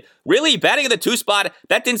mind. Really, batting in the 2 spot,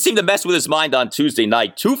 that didn't seem to mess with his mind on Tuesday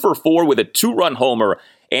night. 2 for 4 with a 2-run homer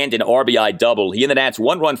and an RBI double. He and the Nats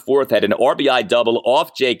 1-run fourth had an RBI double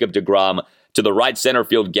off Jacob deGrom to the right center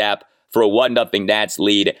field gap for a 1-0 Nats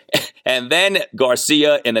lead. And then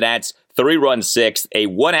Garcia and the Nats 3-run sixth, a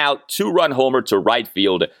 1-out, 2-run homer to right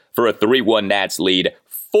field for a 3-1 Nats lead.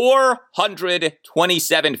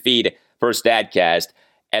 427 feet per StatCast.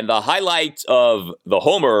 And the highlight of the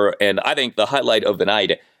homer, and I think the highlight of the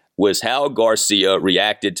night, was how Garcia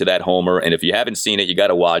reacted to that homer. And if you haven't seen it, you got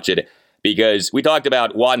to watch it, because we talked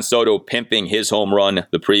about Juan Soto pimping his home run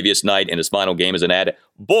the previous night in his final game as an ad.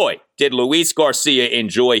 Boy, did Luis Garcia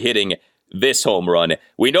enjoy hitting this home run.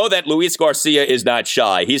 We know that Luis Garcia is not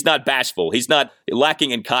shy. He's not bashful. He's not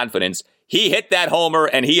lacking in confidence. He hit that homer,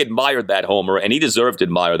 and he admired that homer, and he deserved to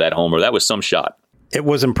admire that homer. That was some shot. It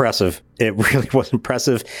was impressive. It really was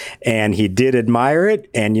impressive, and he did admire it.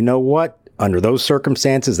 And you know what? Under those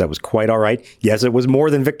circumstances, that was quite all right. Yes, it was more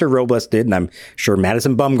than Victor Robles did, and I'm sure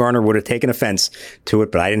Madison Bumgarner would have taken offense to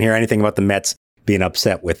it, but I didn't hear anything about the Mets being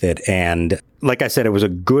upset with it. And like I said, it was a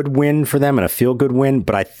good win for them and a feel-good win,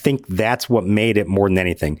 but I think that's what made it more than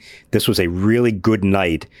anything. This was a really good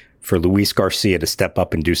night for Luis Garcia to step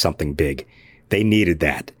up and do something big. They needed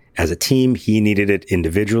that. As a team, he needed it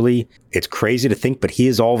individually. It's crazy to think, but he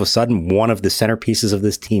is all of a sudden one of the centerpieces of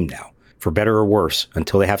this team now, for better or worse,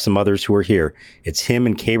 until they have some others who are here. It's him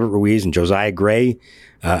and Keibert Ruiz and Josiah Gray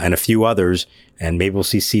and a few others, and maybe we'll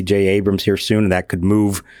see C.J. Abrams here soon, and that could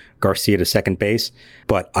move Garcia to second base.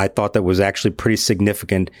 But I thought that was actually pretty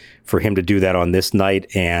significant for him to do that on this night,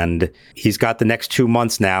 and he's got the next 2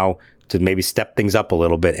 months now to maybe step things up a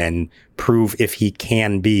little bit and prove if he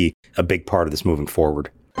can be a big part of this moving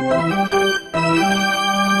forward.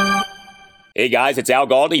 Hey guys, it's Al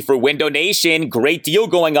Galdi for Window Nation. Great deal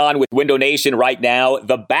going on with Window Nation right now.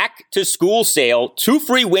 The back to school sale, 2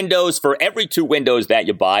 free windows for every 2 windows that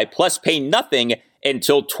you buy, plus pay nothing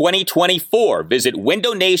until 2024. Visit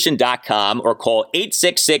windownation.com or call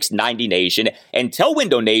 866-90-NATION and tell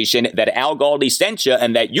Window Nation that Al Galdi sent you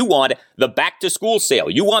and that you want the back-to-school sale.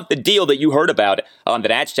 You want the deal that you heard about on the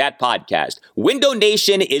Nats Chat podcast. Window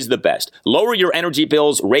Nation is the best. Lower your energy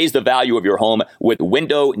bills, raise the value of your home with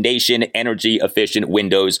Window Nation energy-efficient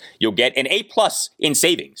windows. You'll get an A+ in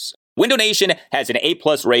savings. Window Nation has an A+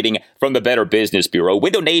 rating from the Better Business Bureau.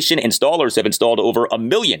 Window Nation installers have installed over 1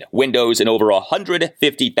 million windows in over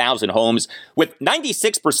 150,000 homes, with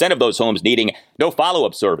 96% of those homes needing no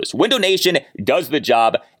follow-up service. Window Nation does the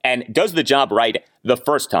job, and does the job right the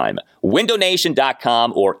first time.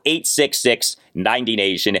 WindowNation.com or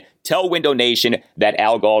 866-90-NATION. Tell Window Nation that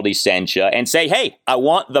Al Galdi sent you and say, hey, I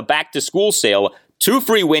want the back-to-school sale. 2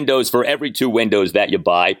 free windows for every 2 windows that you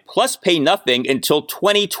buy, plus pay nothing until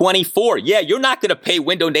 2024. Yeah, you're not going to pay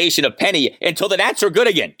Window Nation a penny until the Nats are good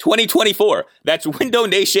again. 2024. That's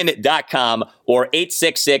windownation.com or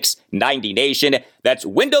 866-90-NATION. That's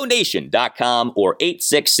windownation.com or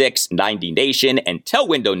 866-90-NATION and tell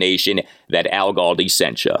Window Nation that Al Galdi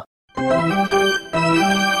sent you.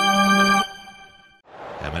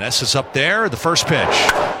 Jimenez is up there. The first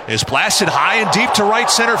pitch is blasted high and deep to right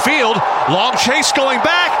center field. Long chase going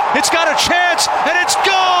back. It's got a chance, and it's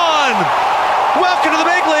gone! Welcome to the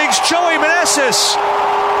big leagues, Joey Meneses.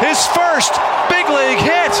 His first big league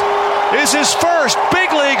hit is his first big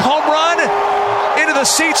league home run into the the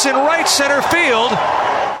seats in right center field.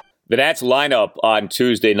 The Nats lineup on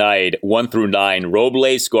Tuesday night, 1 through 9,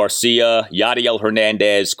 Robles, Garcia, Yadiel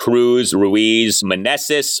Hernandez, Cruz, Ruiz,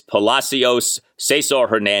 Meneses, Palacios, Cesar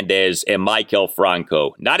Hernandez, and Michael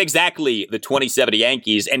Franco. Not exactly the 2070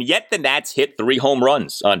 Yankees, and yet the Nats hit 3 home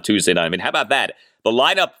runs on Tuesday night. I mean, how about that? The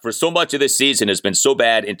lineup for so much of this season has been so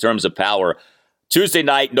bad in terms of power. Tuesday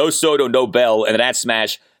night, no Soto, no Bell, and the Nats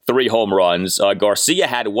smash 3 home runs. Garcia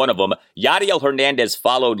had one of them. Yadiel Hernandez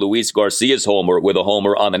followed Luis Garcia's homer with a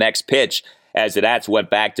homer on the next pitch as the Nats went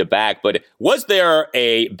back-to-back. But was there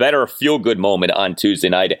a better feel-good moment on Tuesday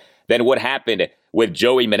night than what happened with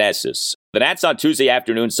Joey Meneses? The Nats on Tuesday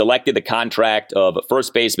afternoon selected the contract of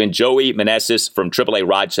first baseman Joey Meneses from AAA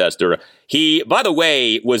Rochester. He, by the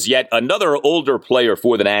way, was yet another older player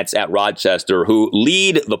for the Nats at Rochester who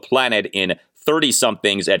lead the planet in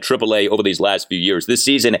 30-somethings at AAA over these last few years. This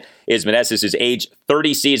season is Meneses' age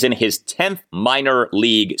 30 season, his 10th minor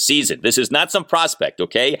league season. This is not some prospect,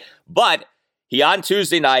 okay? But he on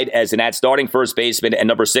Tuesday night as an at starting first baseman and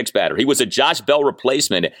number 6 batter. He was a Josh Bell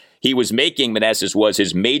replacement. He was making, Meneses was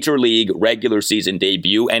his major league regular season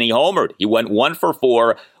debut, and he homered. He went 1 for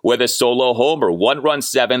 4 with a solo homer, 1-run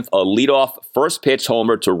 7th, a leadoff first pitch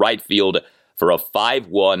homer to right field for a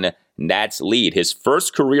 5-1 Nats lead. His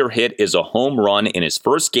first career hit is a home run in his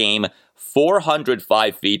first game,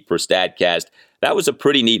 405 feet per Statcast. That was a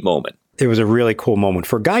pretty neat moment. It was a really cool moment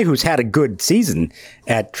for a guy who's had a good season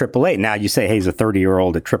at AAA. Now, you say, hey, he's a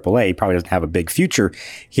 30-year-old at AAA. He probably doesn't have a big future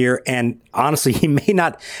here. And honestly, he may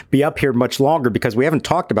not be up here much longer because we haven't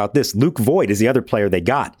talked about this. Luke Voigt is the other player they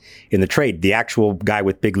got in the trade, the actual guy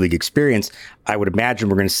with big league experience. I would imagine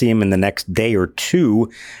we're going to see him in the next day or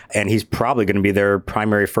two, and he's probably going to be their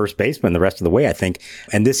primary first baseman the rest of the way, I think.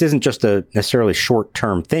 And this isn't just a necessarily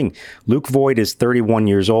short-term thing. Luke Voigt is 31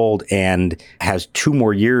 years old and has 2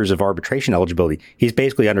 more years of arbitration eligibility. He's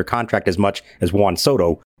basically under contract as much as Juan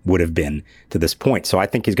Soto would have been to this point. So I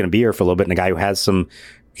think he's going to be here for a little bit, and a guy who has some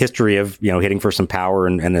history of, hitting for some power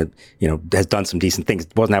and has done some decent things.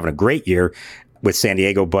 Wasn't having a great year with San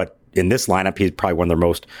Diego, but in this lineup, he's probably one of their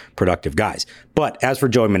most productive guys. But as for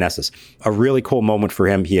Joey Meneses, a really cool moment for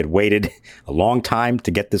him. He had waited a long time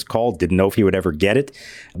to get this call, didn't know if he would ever get it.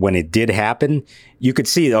 When it did happen, you could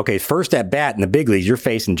see, okay, first at bat in the big leagues, you're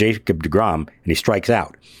facing Jacob deGrom, and he strikes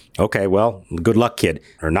out. Okay, well, good luck, kid.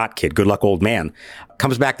 Or not kid, good luck, old man.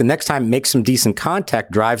 Comes back the next time, makes some decent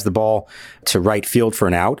contact, drives the ball to right field for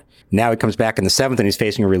an out. Now he comes back in the 7th, and he's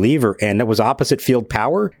facing a reliever, and it was opposite field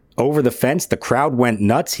power. Over the fence, the crowd went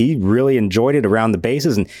nuts. He really enjoyed it around the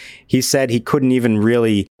bases, and he said he couldn't even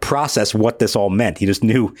really process what this all meant. He just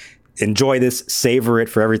knew, enjoy this, savor it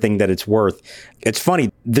for everything that it's worth. It's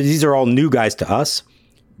funny, these are all new guys to us,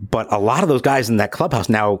 but a lot of those guys in that clubhouse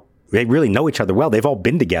now, they really know each other well. They've all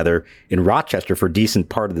been together in Rochester for a decent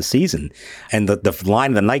part of the season. And the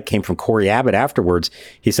line of the night came from Corey Abbott afterwards.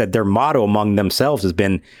 He said their motto among themselves has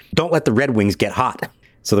been, don't let the Red Wings get hot.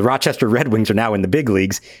 So the Rochester Red Wings are now in the big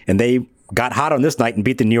leagues, and they got hot on this night and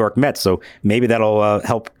beat the New York Mets. So maybe that'll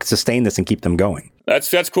help sustain this and keep them going.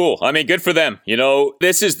 That's cool. I mean, good for them.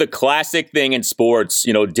 This is the classic thing in sports.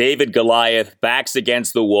 David Goliath, backs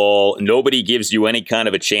against the wall. Nobody gives you any kind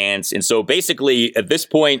of a chance. And so basically, at this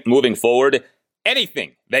point, moving forward,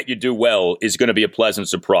 anything that you do well is going to be a pleasant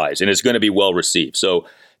surprise and is going to be well received. So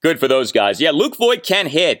good for those guys. Yeah, Luke Voigt can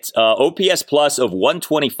hit OPS plus of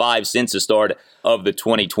 125 since the start of the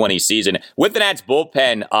 2020 season with the Nats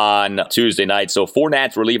bullpen on Tuesday night. So 4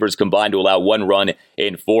 Nats relievers combined to allow 1 run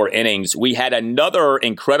in 4 innings. We had another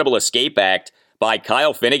incredible escape act by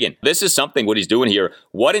Kyle Finnegan. This is something what he's doing here.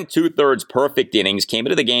 1 2/3 perfect innings. Came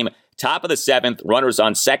into the game top of the 7th. Runners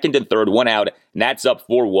on 2nd and 3rd. 1 out. Nats up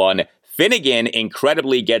 4-1. Finnegan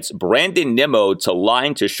incredibly gets Brandon Nimmo to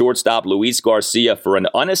line to shortstop Luis Garcia for an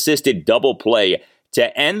unassisted double play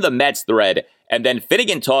to end the Mets thread. And then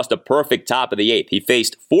Finnegan tossed a perfect top of the 8th. He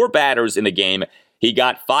faced 4 batters in the game. He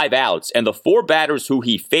got 5 outs. And the 4 batters who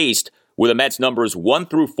he faced were the Mets numbers 1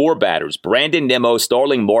 through 4 batters. Brandon Nimmo,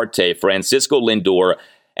 Starling Marte, Francisco Lindor,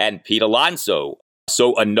 and Pete Alonso.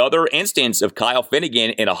 So another instance of Kyle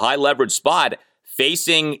Finnegan in a high leverage spot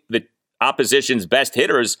facing the opposition's best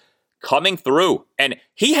hitters coming through. And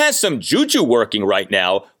he has some juju working right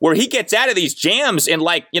now where he gets out of these jams in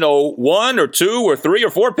 1 or 2 or 3 or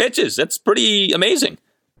 4 pitches. That's pretty amazing.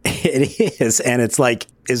 It is. And it's like,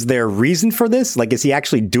 is there a reason for this? Like, is he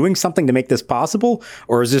actually doing something to make this possible?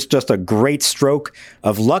 Or is this just a great stroke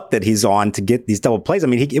of luck that he's on to get these double plays? I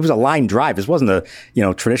mean, it was a line drive. This wasn't a,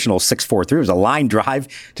 traditional 6-4-3. It was a line drive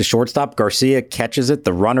to shortstop. Garcia catches it.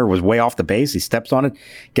 The runner was way off the base. He steps on it,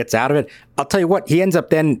 gets out of it. I'll tell you what, he ends up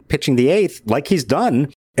then pitching the 8th like he's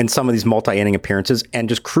done in some of these multi-inning appearances and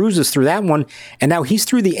just cruises through that one. And now he's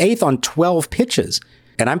through the 8th on 12 pitches.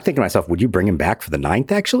 And I'm thinking to myself, would you bring him back for the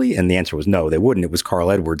 9th, actually? And the answer was no, they wouldn't. It was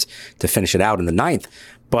Carl Edwards to finish it out in the 9th.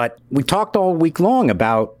 But we talked all week long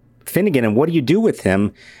about Finnegan and what do you do with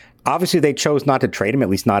him? Obviously, they chose not to trade him, at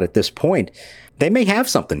least not at this point. They may have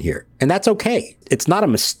something here, and that's okay. It's not a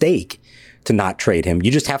mistake to not trade him.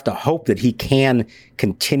 You just have to hope that he can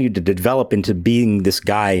continue to develop into being this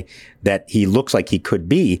guy that he looks like he could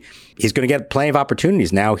be. He's going to get plenty of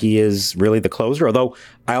opportunities. Now he is really the closer, although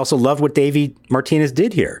I also love what Davey Martinez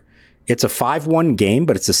did here. It's a 5-1 game,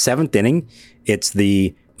 but it's the 7th inning. It's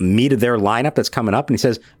the meat of their lineup that's coming up, and he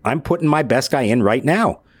says, I'm putting my best guy in right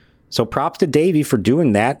now. So props to Davey for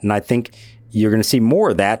doing that, and I think you're going to see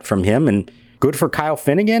more of that from him, and good for Kyle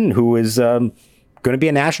Finnegan, who is going to be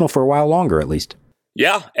a national for a while longer, at least.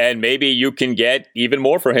 Yeah, and maybe you can get even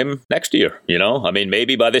more for him next year.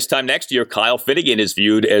 Maybe by this time next year, Kyle Finnegan is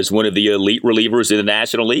viewed as one of the elite relievers in the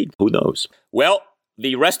National League. Who knows? Well,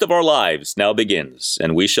 the rest of our lives now begins,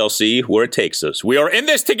 and we shall see where it takes us. We are in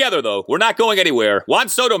this together, though. We're not going anywhere. Juan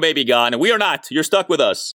Soto may be gone, and we are not. You're stuck with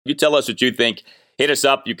us. You tell us what you think. Hit us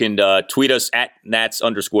up. You can tweet us at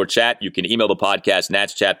Nats_chat. You can email the podcast,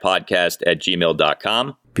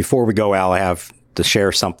 natschatpodcast@gmail.com. Before we go, Al, I have to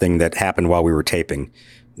share something that happened while we were taping.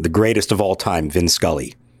 The greatest of all time, Vin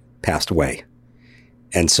Scully, passed away.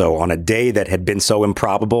 And so on a day that had been so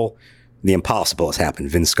improbable, the impossible has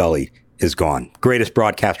happened. Vin Scully is gone. Greatest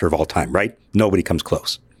broadcaster of all time, right? Nobody comes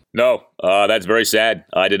close. No, that's very sad.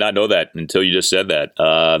 I did not know that until you just said that.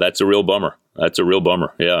 That's a real bummer.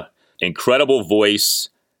 Yeah. Incredible voice,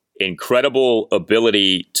 incredible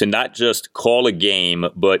ability to not just call a game,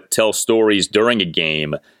 but tell stories during a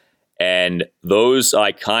game. And those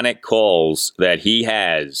iconic calls that he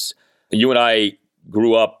has, you and I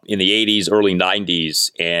grew up in the 80s, early 90s,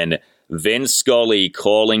 and Vin Scully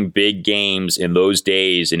calling big games in those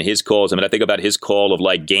days and his calls. I think about his call of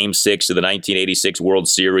like Game 6 of the 1986 World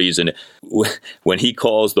Series, and when he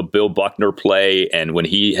calls the Bill Buckner play, and when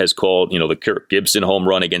he has called, the Kirk Gibson home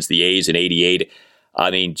run against the A's in '88.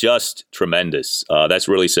 Just tremendous. That's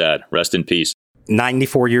really sad. Rest in peace.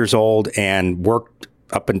 94 years old and worked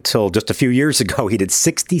up until just a few years ago. He did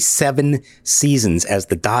 67 seasons as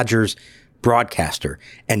the Dodgers broadcaster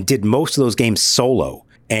and did most of those games solo.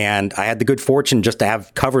 And I had the good fortune just to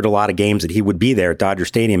have covered a lot of games that he would be there at Dodger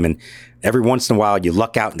Stadium. And every once in a while, you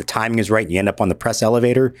luck out and the timing is right and you end up on the press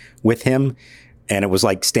elevator with him. And it was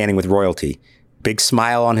like standing with royalty. Big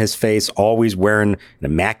smile on his face, always wearing an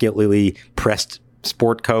immaculately pressed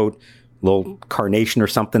sport coat, little carnation or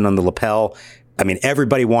something on the lapel.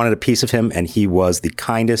 Everybody wanted a piece of him, and he was the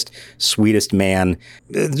kindest, sweetest man,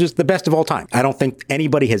 just the best of all time. I don't think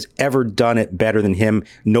anybody has ever done it better than him.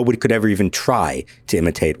 Nobody could ever even try to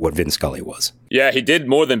imitate what Vin Scully was. Yeah, he did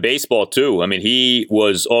more than baseball, too. He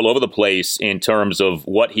was all over the place in terms of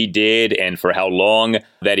what he did and for how long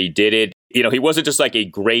that he did it. He wasn't just like a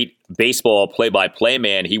great baseball play-by-play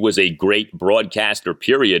man. He was a great broadcaster,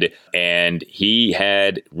 period. And he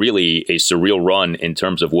had really a surreal run in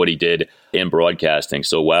terms of what he did in broadcasting.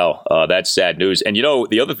 So, wow, that's sad news. And,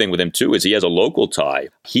 the other thing with him, too, is he has a local tie.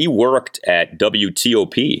 He worked at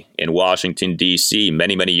WTOP in Washington, D.C.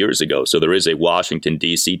 many, many years ago. So there is a Washington,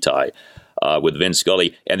 D.C. tie with Vin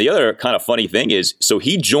Scully. And the other kind of funny thing is, so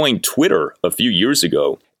he joined Twitter a few years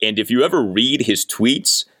ago. And if you ever read his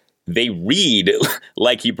tweets, they read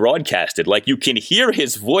like he broadcasted. Like you can hear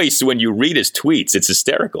his voice when you read his tweets. It's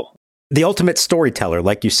hysterical. The ultimate storyteller,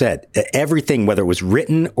 like you said, everything, whether it was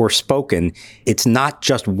written or spoken, it's not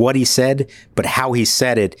just what he said, but how he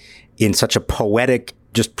said it in such a poetic,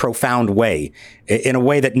 just profound way, in a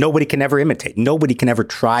way that nobody can ever imitate. Nobody can ever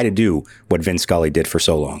try to do what Vin Scully did for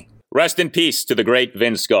so long. Rest in peace to the great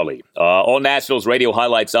Vin Scully. All Nationals radio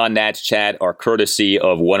highlights on Nats Chat are courtesy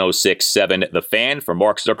of 106.7 The Fan. For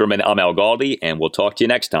Mark Zuckerman, I'm Al Galdi, and we'll talk to you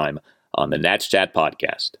next time on the Nats Chat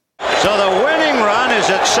podcast. So the winning run is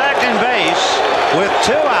at second base with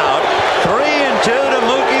 2 out, 3-2 to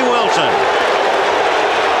Mookie Wilson.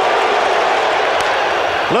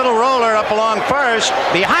 Little roller up along first,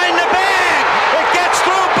 behind the bag. It gets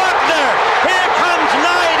through Buckner.